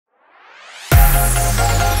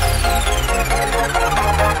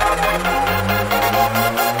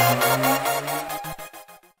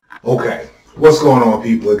What's going on,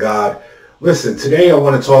 people of God? Listen, today I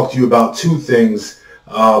want to talk to you about two things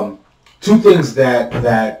that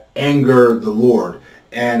anger the Lord.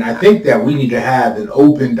 And I think that we need to have an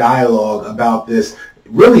open dialogue about this,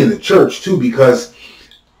 really in the church too, because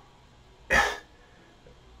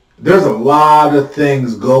there's a lot of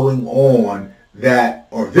things going on that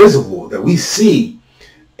are visible, that we see.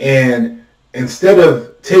 And instead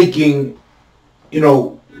of taking,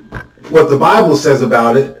 what the Bible says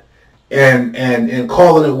about it and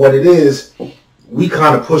calling it what it is, we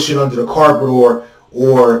kind of push it under the carpet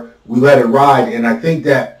or we let it ride. And I think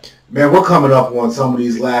that, man, we're coming up on some of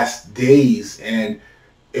these last days. And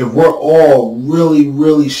if we're all really,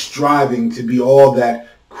 really striving to be all that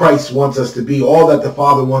Christ wants us to be, all that the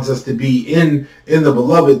Father wants us to be in the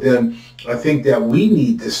Beloved, then I think that we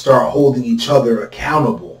need to start holding each other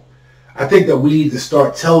accountable. I think that we need to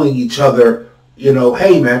start telling each other,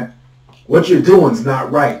 hey, man, what you're doing is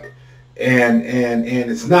not right. And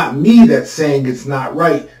it's not me that's saying it's not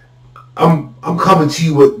right. I'm coming to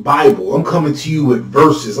you with Bible. I'm coming to you with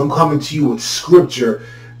verses. I'm coming to you with scripture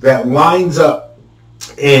that lines up.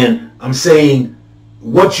 And I'm saying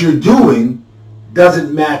what you're doing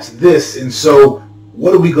doesn't match this. And so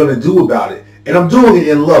what are we going to do about it? And I'm doing it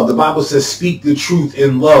in love. The Bible says speak the truth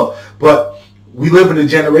in love. But we live in a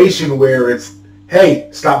generation where it's, hey,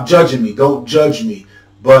 stop judging me. Don't judge me.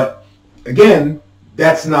 But again,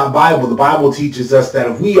 that's not Bible. The Bible teaches us that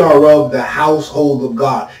if we are of the household of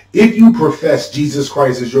God, if you profess Jesus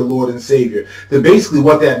Christ as your Lord and Savior, then basically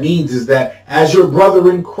what that means is that as your brother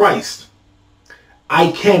in Christ,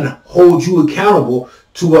 I can hold you accountable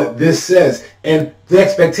to what this says. And the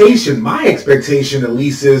expectation, my expectation at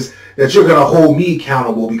least, is that you're going to hold me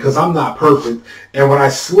accountable, because I'm not perfect. And when I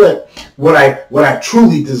slip, what I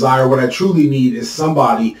truly desire, what I truly need is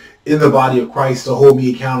somebody in the body of Christ to hold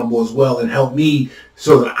me accountable as well and help me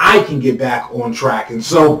so that I can get back on track. And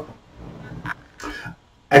so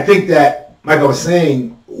I think that, like I was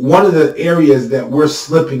saying, one of the areas that we're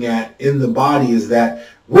slipping at in the body is that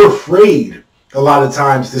we're afraid a lot of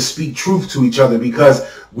times to speak truth to each other, because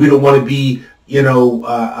we don't want to be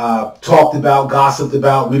talked about, gossiped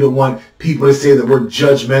about. We don't want people to say that we're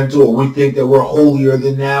judgmental, or we think that we're holier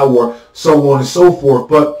than thou, or so on and so forth.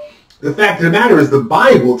 But the fact of the matter is, the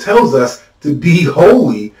Bible tells us to be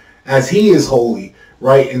holy as he is holy,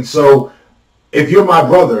 right? And so if you're my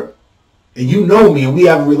brother and you know me and we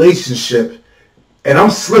have a relationship and I'm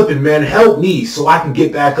slipping, man, help me so I can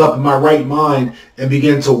get back up in my right mind and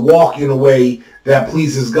begin to walk in a way that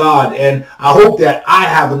pleases God. And I hope that I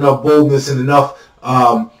have enough boldness and enough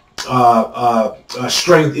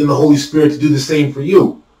strength in the Holy Spirit to do the same for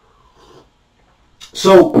you.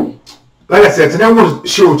 So, like I said, today I want to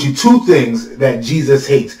share with you two things that Jesus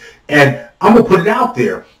hates. And I'm going to put it out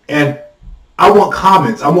there. And I want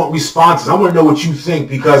comments. I want responses. I want to know what you think.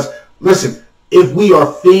 Because, listen, if we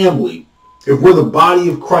are family, if we're the body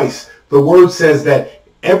of Christ, the word says that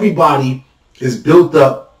everybody is built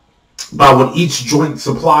up by what each joint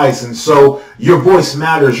supplies. And so your voice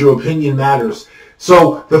matters. Your opinion matters.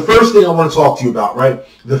 So the first thing I want to talk to you about, right?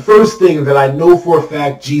 The first thing that I know for a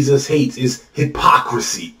fact Jesus hates is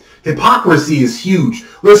hypocrisy. Hypocrisy is huge.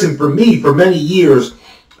 Listen, for me, for many years,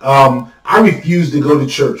 I refused to go to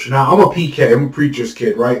church. Now, I'm a PK. I'm a preacher's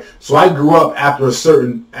kid, right? So I grew up after a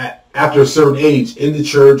certain age in the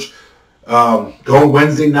church, going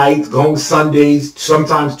Wednesday nights, going Sundays,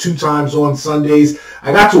 sometimes 2 times on Sundays.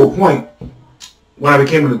 I got to a point when I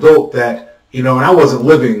became an adult that, and I wasn't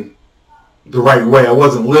living the right way. I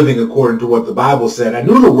wasn't living according to what the Bible said. I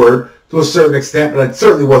knew the word to a certain extent, but I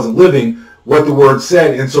certainly wasn't living what the word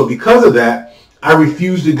said. And so because of that, I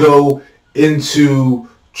refused to go into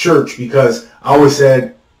church, because I always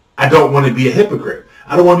said, I don't want to be a hypocrite.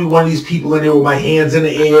 I don't want to be one of these people in there with my hands in the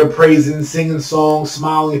air, praising, singing songs,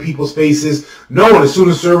 smiling in people's faces. No, and as soon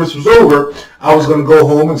as service was over, I was going to go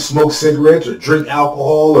home and smoke cigarettes or drink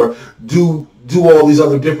alcohol or do all these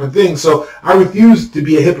other different things. So I refused to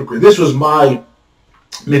be a hypocrite. This was my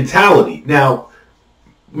mentality. Now,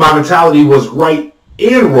 my mentality was right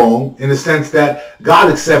and wrong, in the sense that God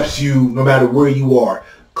accepts you no matter where you are.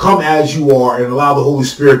 Come as you are and allow the Holy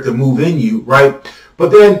Spirit to move in you, right? But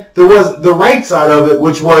then there was the right side of it,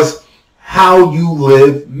 which was how you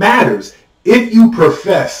live matters. If you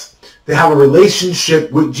profess to have a relationship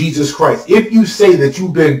with Jesus Christ, if you say that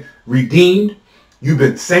you've been redeemed, you've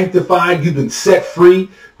been sanctified, you've been set free,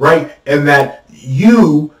 right? And that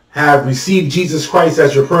you have received Jesus Christ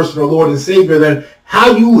as your personal Lord and Savior, then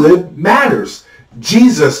how you live matters.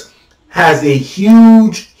 Jesus has a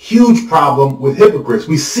huge problem with hypocrites.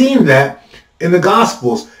 We've seen that in the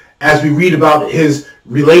Gospels as we read about his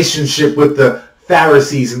relationship with the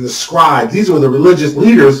Pharisees and the scribes. These were the religious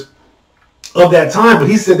leaders of that time. But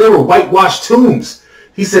he said they were whitewashed tombs.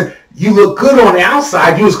 He said, you look good on the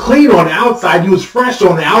outside. You was clean on the outside. You was fresh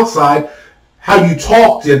on the outside. How you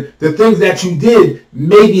talked and the things that you did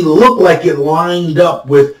maybe look like it lined up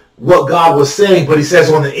with what God was saying. But he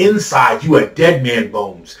says on the inside, you had dead man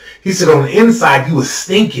bones. He said on the inside, you was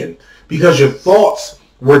stinking because your thoughts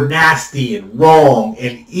were nasty and wrong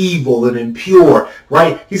and evil and impure,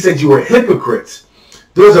 right? He said you were hypocrites.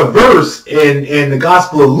 There's a verse in the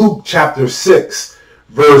Gospel of Luke chapter 6,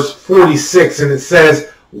 verse 46, and it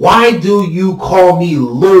says, why do you call me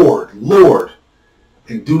Lord, Lord,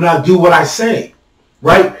 and do not do what I say?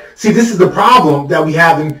 Right? See, this is the problem that we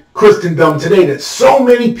have in Christendom today, that so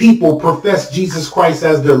many people profess Jesus Christ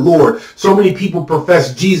as their Lord. So many people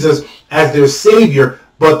profess Jesus as their Savior,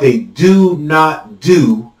 but they do not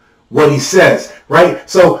do what he says, right?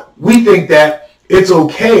 So we think that it's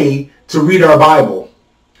okay to read our Bible.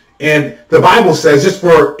 And the Bible says, just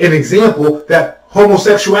for an example, that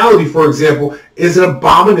homosexuality, for example, is an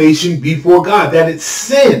abomination before God, that it's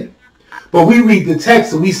sin. But we read the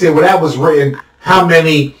text and we say, well, that was written how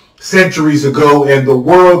many centuries ago, and the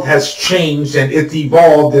world has changed and it's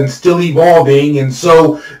evolved and still evolving, and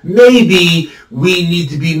so maybe we need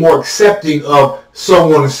to be more accepting of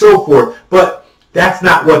so on and so forth. But that's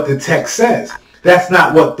not what the text says. That's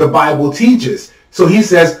not what the Bible teaches. So he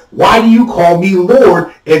says, why do you call me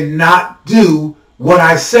Lord and not do what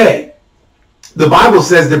I say? The Bible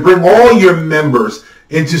says to bring all your members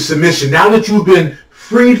into submission. Now that you've been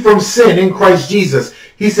freed from sin in Christ Jesus,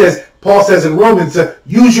 he says, Paul says in Romans,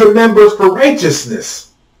 use your members for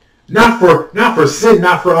righteousness. Not for sin,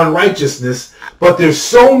 not for unrighteousness. But there's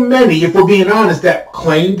so many, if we're being honest, that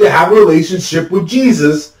claim to have a relationship with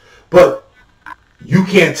Jesus, but you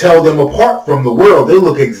can't tell them apart from the world. They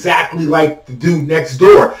look exactly like the dude next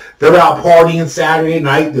door. They're out partying Saturday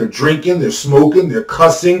night. They're drinking, they're smoking, they're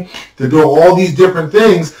cussing. They're doing all these different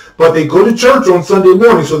things, but they go to church on Sunday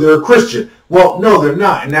morning, so they're a Christian. Well, no, they're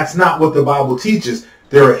not, and that's not what the Bible teaches.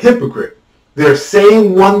 They're a hypocrite. They're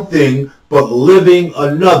saying one thing, but living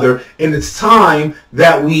another. And it's time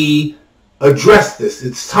that we address this.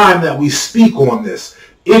 It's time that we speak on this.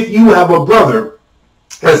 If you have a brother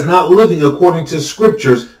that's not living according to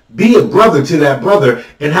scriptures, be a brother to that brother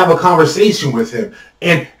and have a conversation with him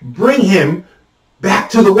and bring him back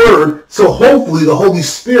to the word, so hopefully the Holy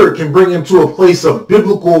Spirit can bring him to a place of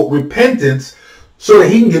biblical repentance so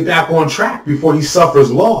that he can get back on track before he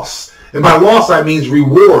suffers loss. And by loss, I mean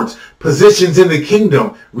rewards, positions in the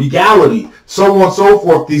kingdom, regality, so on and so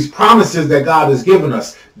forth, these promises that God has given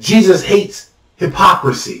us. Jesus hates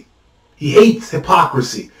hypocrisy. He hates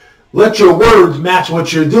hypocrisy. Let your words match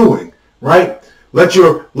what you're doing, right? Let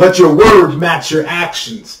your words match your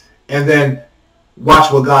actions, and then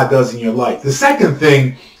watch what God does in your life. The second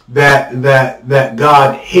thing that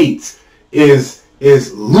God hates is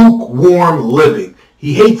lukewarm living.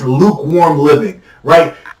 He hates lukewarm living,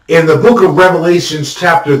 right? In the book of Revelations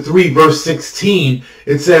chapter 3 verse 16,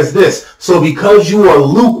 it says this, so because you are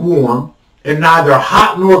lukewarm and neither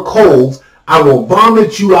hot nor cold, I will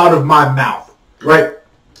vomit you out of my mouth, right?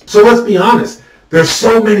 So let's be honest. There's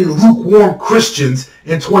so many lukewarm Christians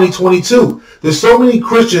in 2022. There's so many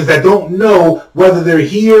Christians that don't know whether they're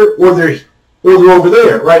here or they're over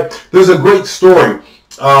there, right? There's a great story.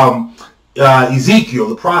 Ezekiel,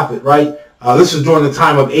 the prophet, right? This was during the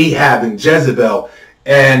time of Ahab and Jezebel.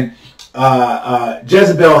 And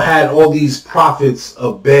Jezebel had all these prophets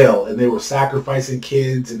of Baal, and they were sacrificing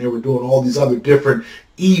kids, and they were doing all these other different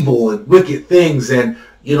evil and wicked things. And,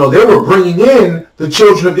 you know, they were bringing in the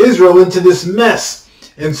children of Israel into this mess.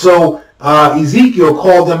 And so Ezekiel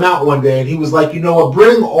called them out one day, and he was like, you know what,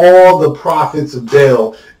 bring all the prophets of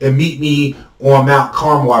Baal and meet me on Mount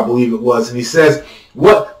Carmel, I believe it was. And he says,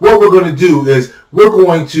 what we're going to do is we're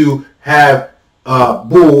going to have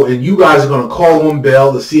bull, and you guys are going to call on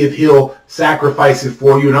Baal to see if he'll sacrifice it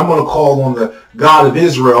for you, and I'm going to call on the God of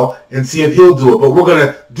Israel and see if he'll do it. But we're going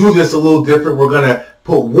to do this a little different. We're going to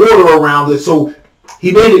put water around it. So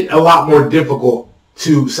he made it a lot more difficult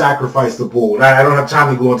to sacrifice the bull. And I don't have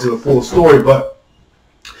time to go into the full story, but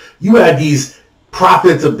you had these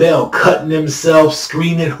prophets of Baal cutting themselves,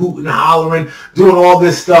 screaming, hooting, hollering, doing all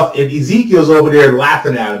this stuff, and Ezekiel's over there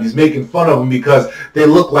laughing at them. He's making fun of them because they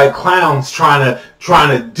look like clowns trying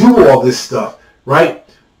to do all this stuff, right?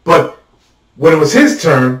 But when it was his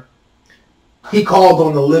turn, he called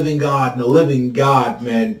on the living God, and the living God,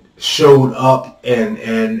 man, showed up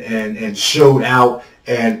and showed out,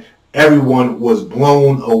 and everyone was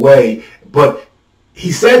blown away. But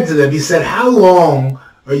he said to them, he said, how long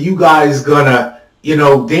are you guys gonna, you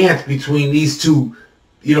know, dance between these two,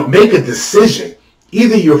 you know, make a decision.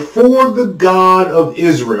 Either you're for the God of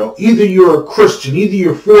Israel, either you're a Christian, either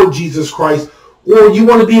you're for Jesus Christ, or you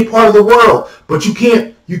want to be a part of the world. But you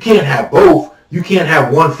can't have both. You can't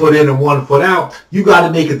have one foot in and one foot out. You got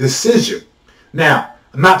to make a decision. Now,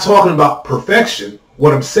 I'm not talking about perfection.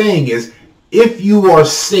 What I'm saying is, if you are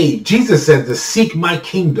saved, Jesus said to seek my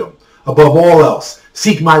kingdom above all else.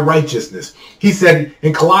 Seek my righteousness. He said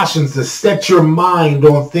in Colossians to set your mind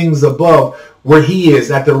on things above, where he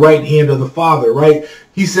is at the right hand of the Father, right?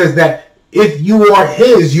 He says that if you are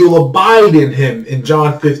his, you'll abide in him in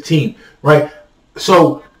John 15, right?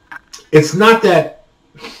 So it's not that,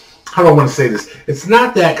 how do I want to say this? It's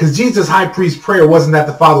not that, because Jesus' high priest prayer wasn't that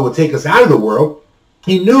the Father would take us out of the world.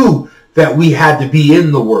 He knew that we had to be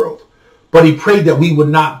in the world, but he prayed that we would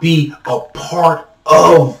not be a part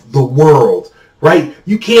of the world, right?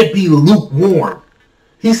 You can't be lukewarm.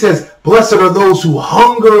 He says, blessed are those who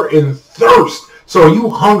hunger and thirst. So are you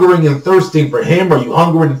hungering and thirsting for him? Are you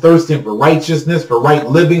hungering and thirsting for righteousness, for right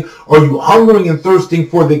living? Are you hungering and thirsting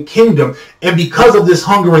for the kingdom? And because of this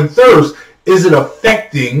hunger and thirst, is it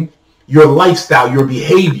affecting your lifestyle, your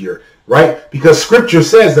behavior, right? Because scripture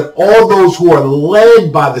says that all those who are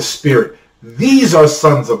led by the Spirit, these are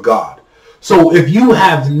sons of God. So if you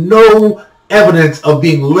have no evidence of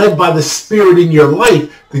being led by the Spirit in your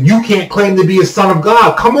life, then you can't claim to be a son of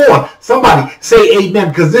God. Come on, somebody say amen,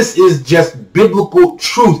 because this is just biblical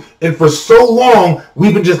truth. And for so long,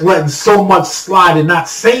 we've been just letting so much slide and not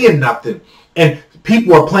saying nothing. And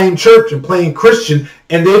people are playing church and playing Christian,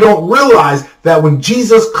 and they don't realize that when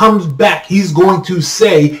Jesus comes back, he's going to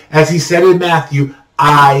say, as he said in Matthew,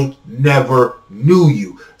 I never knew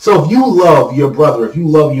you. So if you love your brother, if you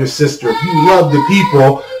love your sister, if you love the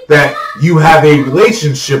people that you have a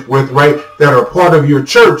relationship with, right, that are part of your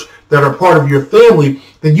church, that are part of your family,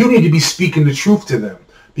 then you need to be speaking the truth to them.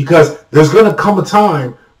 Because there's going to come a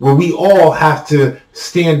time where we all have to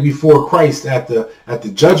stand before Christ at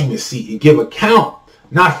the judgment seat and give account,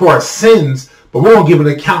 not for our sins, but we're going to give an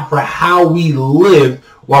account for how we lived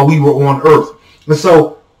while we were on earth. And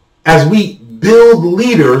so as we build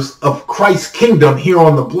leaders of Christ's kingdom here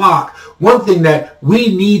on the block, one thing that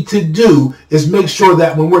we need to do is make sure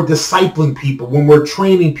that when we're discipling people, when we're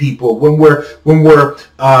training people, when we're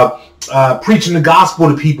preaching the gospel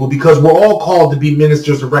to people, because we're all called to be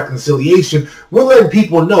ministers of reconciliation, we're letting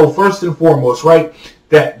people know, first and foremost, right,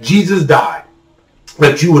 that Jesus died,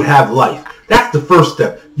 that you would have life. That's the first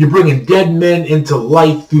step. You're bringing dead men into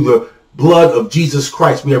life through the blood of Jesus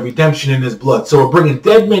Christ. We have redemption in his blood. So we're bringing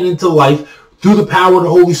dead men into life through the power of the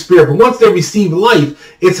Holy Spirit. But once they receive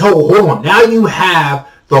life, it's, hold on, now you have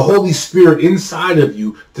the Holy Spirit inside of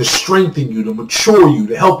you to strengthen you, to mature you,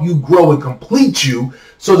 to help you grow and complete you,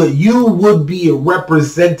 so that you would be a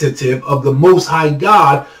representative of the Most High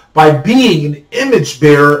God by being an image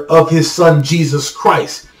bearer of his Son, Jesus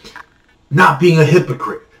Christ. Not being a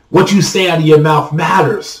hypocrite. What you say out of your mouth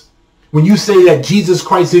matters. When you say that Jesus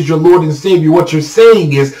Christ is your Lord and Savior, what you're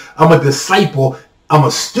saying is, I'm a disciple, I'm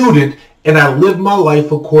a student, and I live my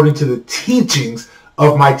life according to the teachings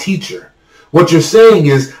of my teacher. What you're saying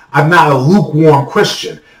is, I'm not a lukewarm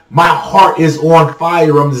Christian. My heart is on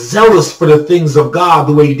fire. I'm zealous for the things of God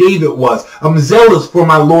the way David was. I'm zealous for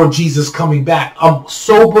my Lord Jesus coming back. I'm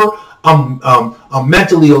sober, I'm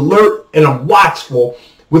mentally alert, and I'm watchful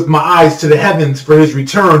with my eyes to the heavens for his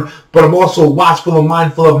return. But I'm also watchful and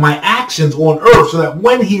mindful of my actions on earth, so that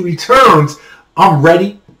when he returns, I'm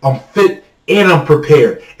ready, I'm fit, and I'm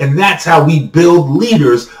prepared. And that's how we build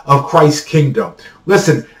leaders of Christ's kingdom.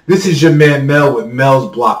 Listen, this is your man Mel with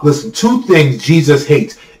Mel's Block. Listen, two things Jesus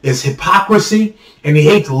hates is hypocrisy, and he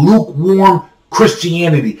hates lukewarm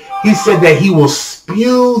Christianity. He said that he will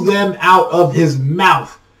spew them out of his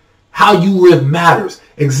mouth. How you live matters.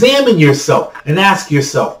 Examine yourself and ask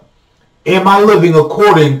yourself, am I living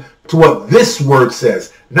according to what this word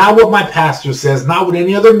says? Not what my pastor says, not what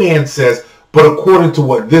any other man says, but according to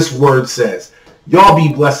what this word says. Y'all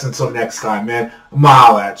be blessed until next time, man. I'm going to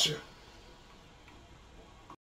holler at you.